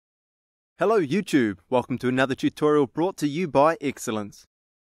Hello YouTube, welcome to another tutorial brought to you by XL-lence.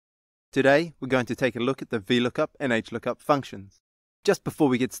 Today we're going to take a look at the VLookup and HLookup functions. Just before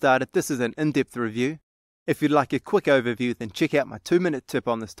we get started, this is an in-depth review. If you'd like a quick overview, then check out my 2-minute tip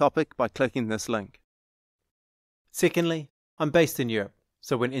on this topic by clicking this link. Secondly, I'm based in Europe,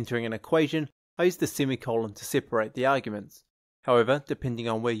 so when entering an equation, I use the semicolon to separate the arguments. However, depending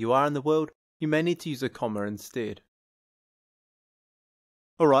on where you are in the world, you may need to use a comma instead.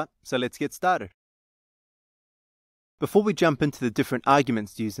 Alright, so let's get started. Before we jump into the different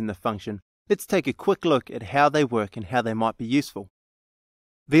arguments used in the function, let's take a quick look at how they work and how they might be useful.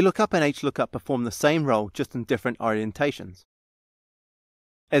 VLookup and HLookup perform the same role, just in different orientations.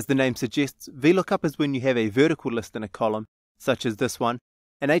 As the name suggests, VLookup is when you have a vertical list in a column, such as this one,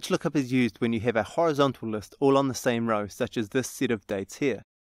 and HLookup is used when you have a horizontal list all on the same row, such as this set of dates here.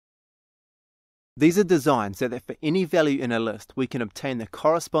 These are designed so that for any value in a list, we can obtain the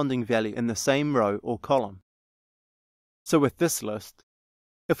corresponding value in the same row or column. So with this list,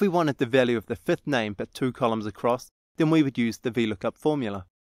 if we wanted the value of the fifth name but 2 columns across, then we would use the VLookup formula.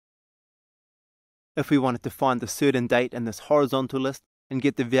 If we wanted to find the certain date in this horizontal list and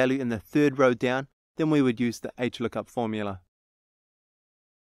get the value in the third row down, then we would use the HLookup formula.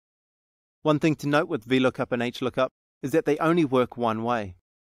 One thing to note with VLookup and HLookup is that they only work one way.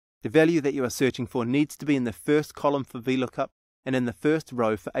 The value that you are searching for needs to be in the first column for VLookup and in the first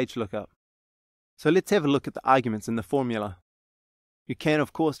row for HLookup. So let's have a look at the arguments in the formula. You can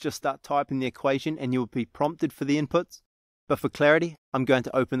of course just start typing the equation and you will be prompted for the inputs, but for clarity I'm going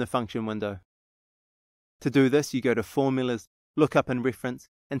to open the function window. To do this you go to Formulas, Lookup and Reference,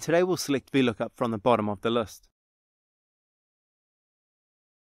 and today we'll select VLookup from the bottom of the list.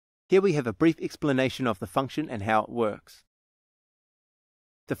 Here we have a brief explanation of the function and how it works.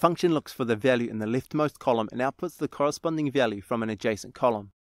 The function looks for the value in the leftmost column and outputs the corresponding value from an adjacent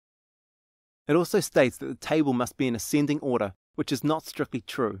column. It also states that the table must be in ascending order, which is not strictly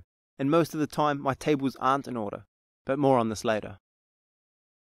true, and most of the time my tables aren't in order, but more on this later.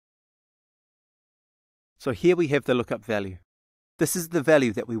 So here we have the lookup value. This is the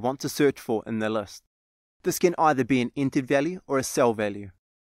value that we want to search for in the list. This can either be an entered value or a cell value.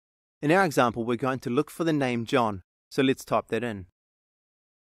 In our example we're going to look for the name John, so let's type that in.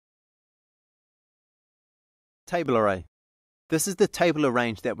 Table array. This is the table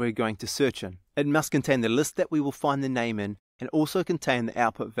range that we're going to search in. It must contain the list that we will find the name in and also contain the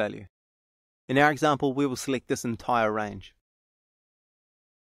output value. In our example, we will select this entire range.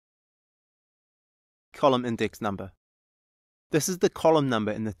 Column index number. This is the column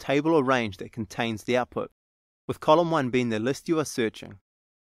number in the table or range that contains the output, with column 1 being the list you are searching.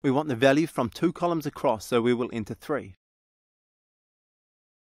 We want the value from 2 columns across, so we will enter 3.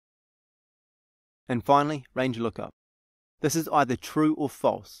 And finally, range lookup. This is either true or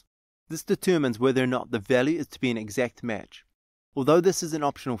false. This determines whether or not the value is to be an exact match. Although this is an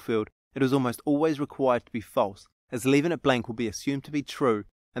optional field, it is almost always required to be false, as leaving it blank will be assumed to be true,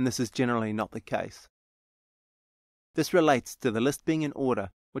 and this is generally not the case. This relates to the list being in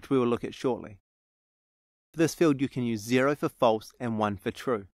order, which we will look at shortly. For this field you can use 0 for false and 1 for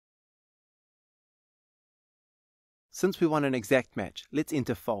true. Since we want an exact match, let's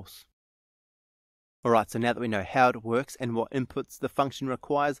enter false. Alright, so now that we know how it works and what inputs the function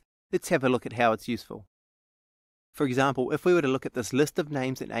requires, let's have a look at how it's useful. For example, if we were to look at this list of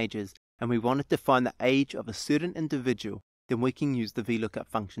names and ages, and we wanted to find the age of a certain individual, then we can use the VLookup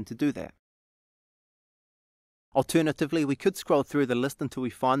function to do that. Alternatively, we could scroll through the list until we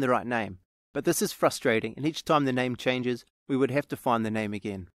find the right name, but this is frustrating, and each time the name changes, we would have to find the name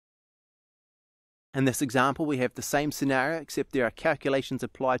again. In this example, we have the same scenario, except there are calculations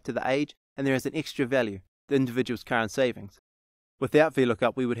applied to the age, and there is an extra value, the individual's current savings. Without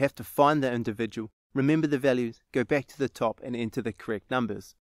VLookup, we would have to find the individual, remember the values, go back to the top and enter the correct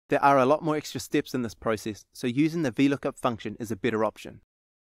numbers. There are a lot more extra steps in this process, so using the VLookup function is a better option.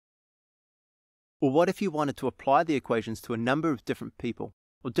 Or what if you wanted to apply the equations to a number of different people,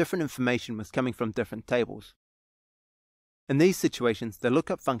 or different information was coming from different tables? In these situations, the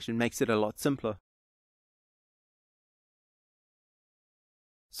lookup function makes it a lot simpler.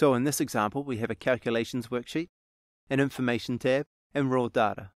 So in this example, we have a calculations worksheet, an information tab, and raw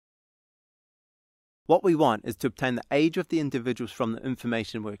data. What we want is to obtain the age of the individuals from the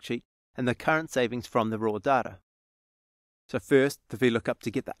information worksheet and the current savings from the raw data. So first, the VLookup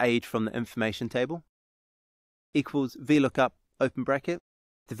to get the age from the information table equals VLookup open bracket.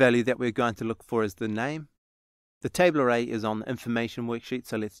 The value that we're going to look for is the name. The table array is on the information worksheet,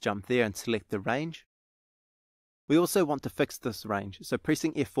 so let's jump there and select the range. We also want to fix this range, so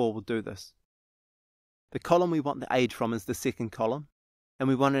pressing F4 will do this. The column we want the age from is the second column, and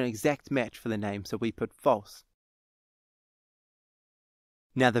we want an exact match for the name, so we put false.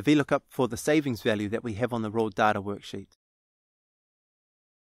 Now the VLookup for the savings value that we have on the raw data worksheet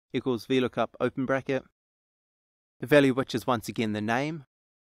equals VLookup open bracket, the value which is once again the name.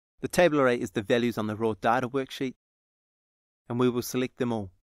 The table array is the values on the raw data worksheet, and we will select them all.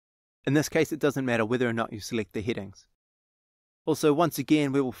 In this case, it doesn't matter whether or not you select the headings. Also, once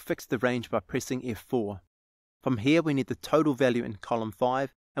again, we will fix the range by pressing F4. From here, we need the total value in column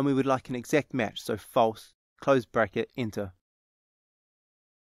 5, and we would like an exact match, so false, close bracket, enter.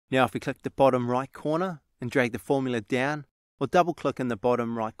 Now if we click the bottom right corner and drag the formula down, or double click in the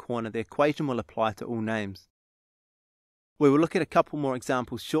bottom right corner, the equation will apply to all names. We will look at a couple more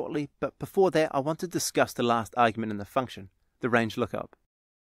examples shortly, but before that I want to discuss the last argument in the function, the range lookup.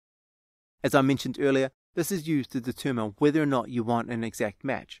 As I mentioned earlier, this is used to determine whether or not you want an exact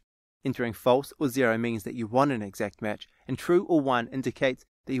match. Entering false or 0 means that you want an exact match, and true or 1 indicates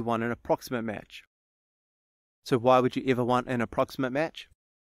that you want an approximate match. So why would you ever want an approximate match?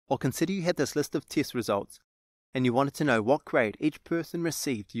 Well, consider you had this list of test results, and you wanted to know what grade each person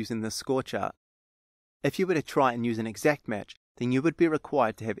received using this score chart. If you were to try and use an exact match, then you would be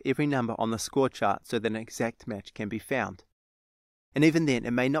required to have every number on the score chart so that an exact match can be found. And even then,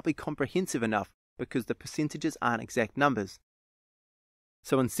 it may not be comprehensive enough because the percentages aren't exact numbers.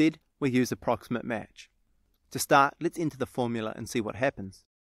 So instead, we use approximate match. To start, let's enter the formula and see what happens.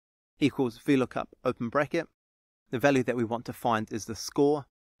 Equals VLookup open bracket. The value that we want to find is the score.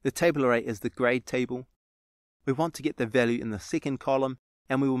 The table array is the grade table. We want to get the value in the second column,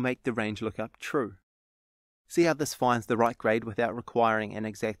 and we will make the range lookup true. See how this finds the right grade without requiring an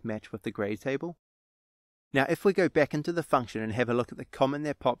exact match with the grade table? Now if we go back into the function and have a look at the comment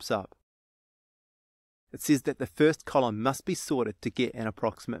that pops up, it says that the first column must be sorted to get an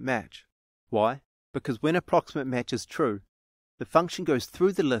approximate match. Why? Because when approximate match is true, the function goes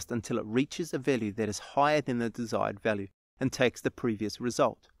through the list until it reaches a value that is higher than the desired value and takes the previous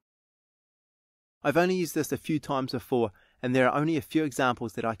result. I've only used this a few times before, and there are only a few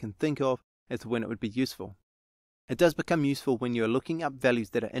examples that I can think of as to when it would be useful. It does become useful when you are looking up values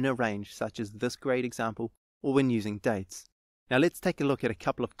that are in a range, such as this grade example, or when using dates. Now let's take a look at a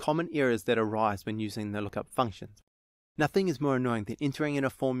couple of common errors that arise when using the lookup functions. Nothing is more annoying than entering in a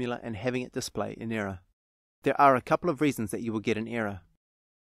formula and having it display an error. There are a couple of reasons that you will get an error.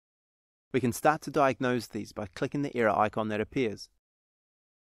 We can start to diagnose these by clicking the error icon that appears.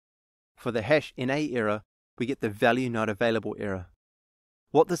 For the #NA error, we get the value not available error.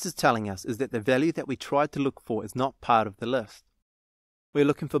 What this is telling us is that the value that we tried to look for is not part of the list. We're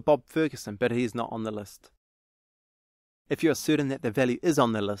looking for Bob Ferguson, but he is not on the list. If you are certain that the value is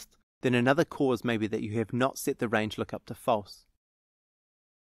on the list, then another cause may be that you have not set the range lookup to false.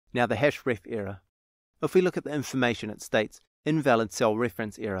 Now the #ref error. If we look at the information, it states invalid cell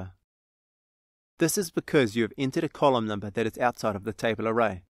reference error. This is because you have entered a column number that is outside of the table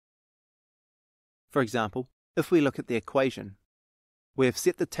array. For example, if we look at the equation, we have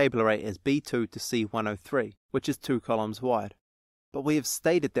set the table array as B2 to C103, which is 2 columns wide. But we have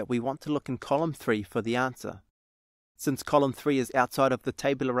stated that we want to look in column 3 for the answer. Since column 3 is outside of the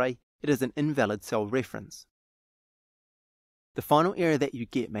table array, it is an invalid cell reference. The final error that you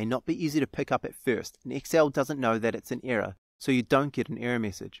get may not be easy to pick up at first, and Excel doesn't know that it's an error, so you don't get an error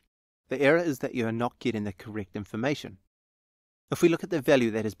message. The error is that you are not getting the correct information. If we look at the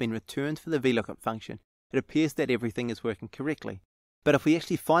value that has been returned for the VLookup function, it appears that everything is working correctly. But if we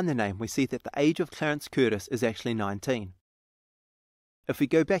actually find the name, we see that the age of Clarence Curtis is actually 19. If we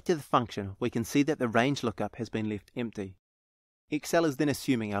go back to the function, we can see that the range lookup has been left empty. Excel is then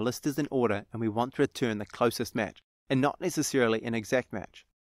assuming our list is in order and we want to return the closest match, and not necessarily an exact match.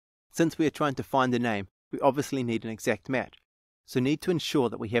 Since we are trying to find the name, we obviously need an exact match, so need to ensure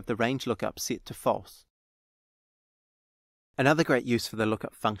that we have the range lookup set to false. Another great use for the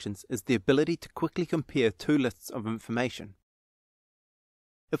lookup functions is the ability to quickly compare two lists of information.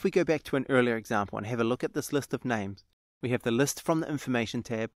 If we go back to an earlier example and have a look at this list of names, we have the list from the Information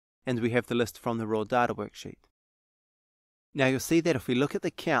tab, and we have the list from the Raw Data worksheet. Now you'll see that if we look at the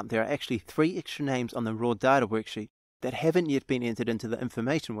count, there are actually 3 extra names on the Raw Data worksheet that haven't yet been entered into the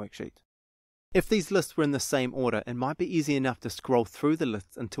Information worksheet. If these lists were in the same order, it might be easy enough to scroll through the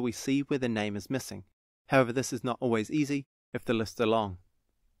lists until we see where the name is missing. However, this is not always easy if the lists are long.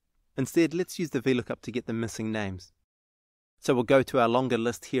 Instead, let's use the VLookup to get the missing names. So we'll go to our longer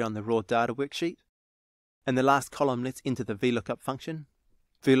list here on the Raw Data worksheet. In the last column, let's enter the VLookup function.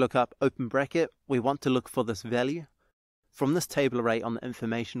 VLookup open bracket, we want to look for this value from this table array on the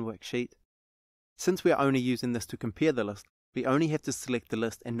Information worksheet. Since we are only using this to compare the list, we only have to select the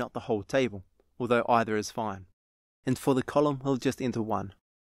list and not the whole table, although either is fine. and for the column we'll just enter 1.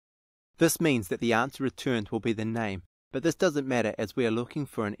 This means that the answer returned will be the name, but this doesn't matter as we are looking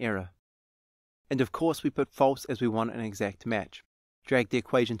for an error. And of course we put false as we want an exact match. Drag the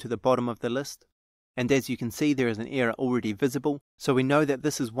equation to the bottom of the list, and as you can see there is an error already visible, so we know that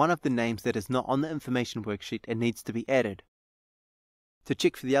this is one of the names that is not on the information worksheet and needs to be added. To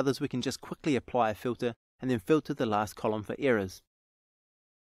check for the others we can just quickly apply a filter and then filter the last column for errors.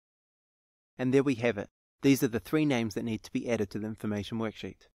 And there we have it. These are the 3 names that need to be added to the information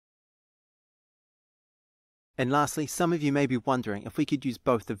worksheet. And lastly, some of you may be wondering if we could use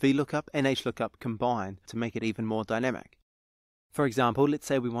both the VLookup and HLookup combined to make it even more dynamic. For example, let's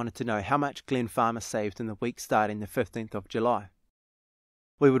say we wanted to know how much Glenn Farmer saved in the week starting the 15th of July.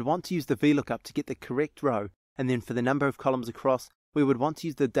 We would want to use the VLookup to get the correct row, and then for the number of columns across, we would want to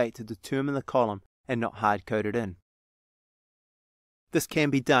use the date to determine the column and not hard-code it in. This can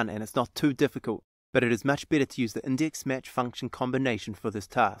be done and it's not too difficult, but it is much better to use the index match function combination for this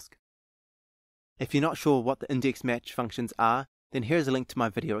task. If you're not sure what the index match functions are, then here's a link to my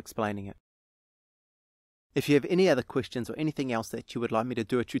video explaining it. If you have any other questions or anything else that you would like me to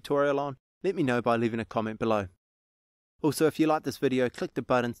do a tutorial on, let me know by leaving a comment below. Also, if you like this video, click the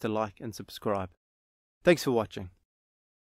buttons to like and subscribe. Thanks for watching.